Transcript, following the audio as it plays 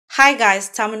Hi guys,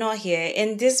 Terminal here.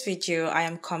 In this video, I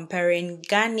am comparing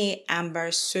Garnier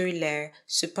Ambre Solaire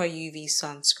Super UV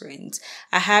sunscreens.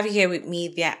 I have here with me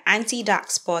their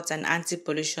anti-dark spots and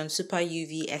anti-pollution Super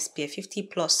UV SPF50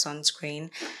 plus sunscreen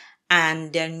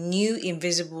and their new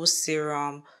Invisible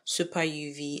Serum Super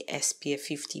UV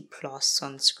SPF50 plus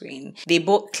sunscreen. They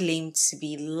both claim to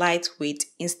be lightweight,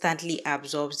 instantly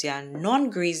absorbs, they are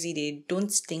non-greasy, they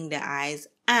don't sting the eyes,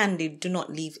 and they do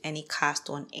not leave any cast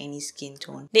on any skin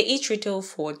tone. They each retail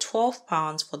for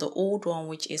 £12 for the old one,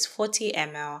 which is 40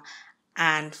 ml,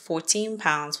 and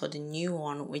 £14 for the new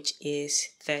one, which is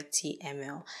 30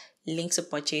 ml. Links to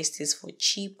purchase this for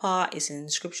cheaper is in the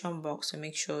description box, so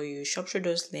make sure you shop through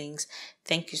those links.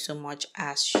 Thank you so much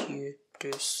as you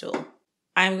do so.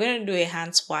 I'm going to do a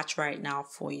hand swatch right now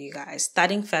for you guys,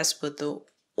 starting first with the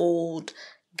old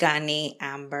Garnier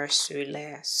Ambre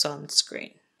Solaire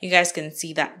Sunscreen. You guys can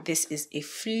see that this is a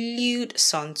fluid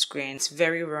sunscreen. It's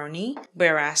very runny,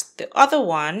 whereas the other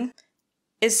one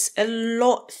is a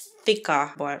lot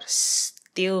thicker, but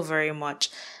still very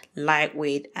much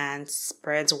lightweight and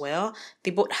spreads well. They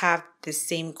both have the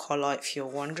same color if you're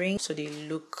wondering, so they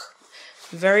look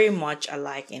very much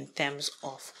alike in terms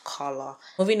of color.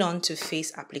 Moving on to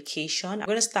face application, I'm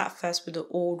going to start first with the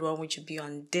old one, which will be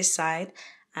on this side,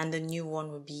 and the new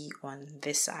one will be on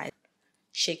this side.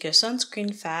 Shake your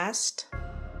sunscreen fast.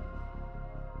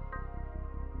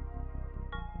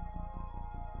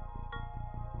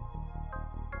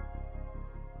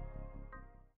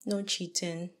 No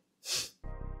cheating.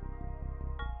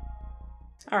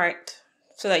 Alright,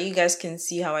 so that you guys can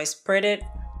see how I spread it.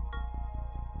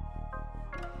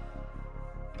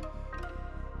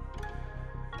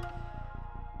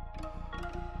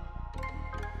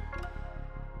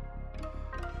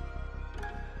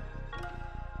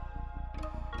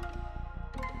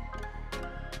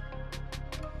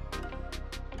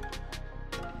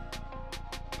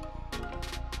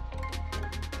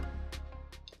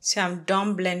 So I'm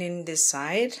done blending this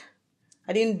side.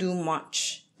 I didn't do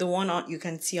much. The one you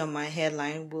can see on my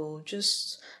hairline will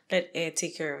just let air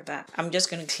take care of that. I'm just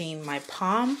going to clean my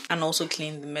palm and also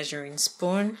clean the measuring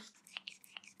spoon.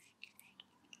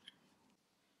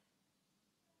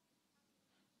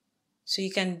 So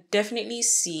you can definitely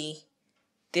see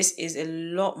this is a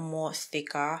lot more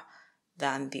thicker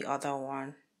than the other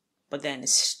one, but then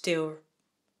it's still,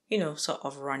 sort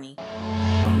of runny.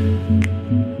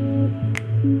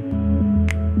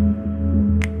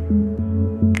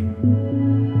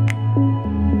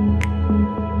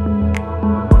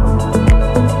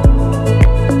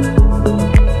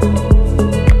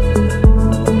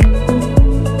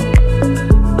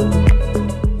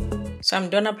 So I'm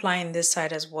done applying this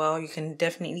side as well. You can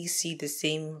definitely see the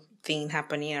same thing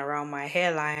happening around my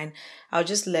hairline. I'll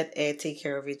just let air take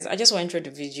care of it. I just went through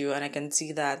the video and I can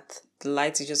see that the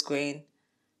light is just going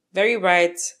very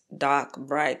bright, dark,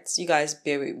 bright. You guys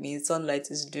bear with me.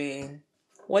 Sunlight is doing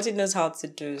what it knows how to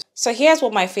do. So here's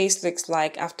what my face looks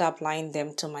like after applying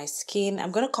them to my skin.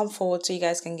 I'm going to come forward so you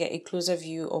guys can get a closer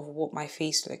view of what my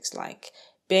face looks like.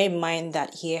 Bear in mind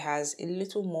that here has a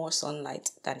little more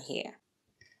sunlight than here.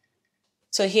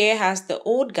 So here has the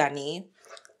old Garnier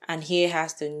and here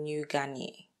has the new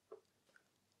Garnier.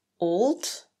 Old,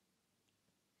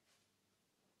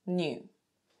 new.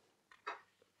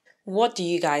 What do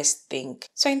you guys think?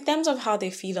 So in terms of how they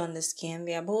feel on the skin,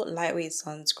 they are both lightweight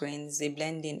sunscreens. They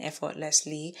blend in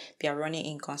effortlessly. They are running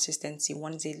in consistency.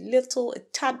 One is a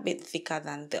tad bit thicker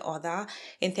than the other.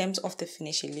 In terms of the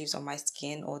finish it leaves on my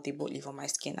skin, or they both leave on my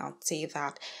skin, I would say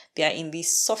that they are in the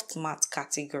soft matte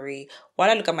category. While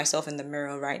I look at myself in the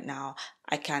mirror right now,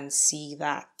 I can see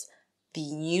that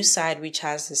the new side, which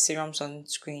has the Serum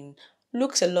sunscreen,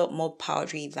 looks a lot more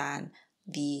powdery than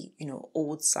the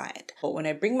old side. But when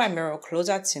I bring my mirror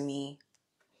closer to me,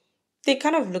 they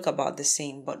kind of look about the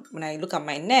same. But when I look at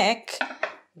my neck,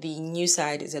 the new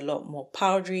side is a lot more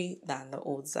powdery than the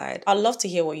old side. I'd love to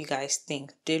hear what you guys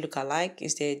think. Do they look alike?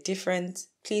 Is there a difference?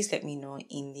 Please let me know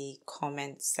in the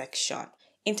comment section.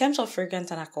 In terms of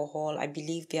fragrance and alcohol, I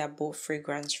believe they are both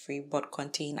fragrance-free but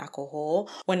contain alcohol.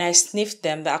 When I sniffed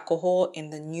them, the alcohol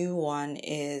in the new one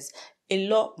is a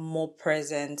lot more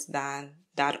present than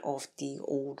that of the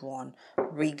old one.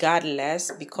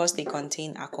 Regardless, because they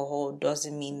contain alcohol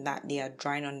doesn't mean that they are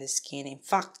drying on the skin. In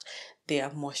fact, they are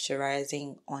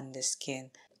moisturizing on the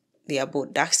skin. They are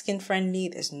both dark skin friendly.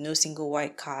 There's no single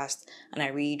white cast, and I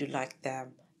really do like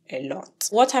them a lot.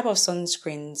 What type of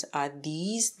sunscreens are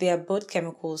these? They are both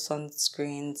chemical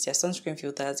sunscreens. Their sunscreen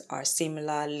filters are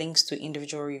similar. Links to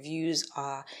individual reviews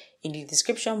are in the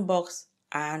description box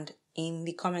and in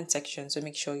the comment section, so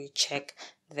make sure you check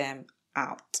them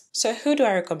out. So who do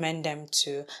I recommend them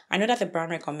to? I know that the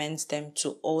brand recommends them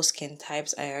to all skin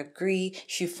types. I agree.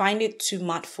 If you find it too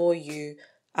matte for you,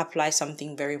 apply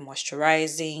something very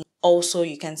moisturizing. Also,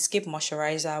 you can skip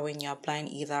moisturizer when you're applying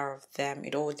either of them.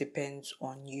 It all depends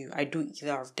on you. I do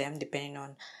either of them depending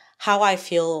on how I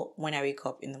feel when I wake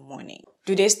up in the morning.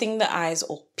 Do they sting the eyes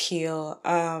or peel?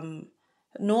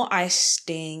 No eyes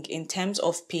sting. In terms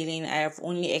of peeling, I have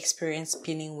only experienced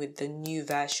peeling with the new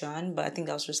version, but I think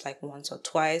that was just like once or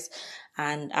twice.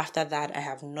 And after that, I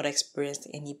have not experienced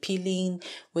any peeling.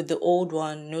 With the old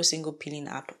one, no single peeling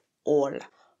at all.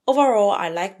 Overall, I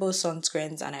like both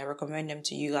sunscreens and I recommend them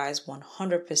to you guys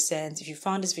 100%. If you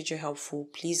found this video helpful,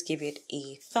 please give it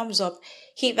a thumbs up.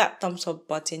 Hit that thumbs up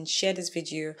button, share this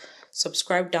video,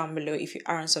 subscribe down below if you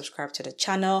aren't subscribed to the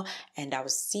channel, and I will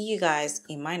see you guys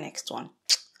in my next one.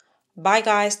 Bye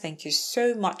guys, thank you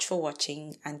so much for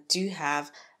watching and do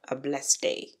have a blessed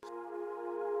day.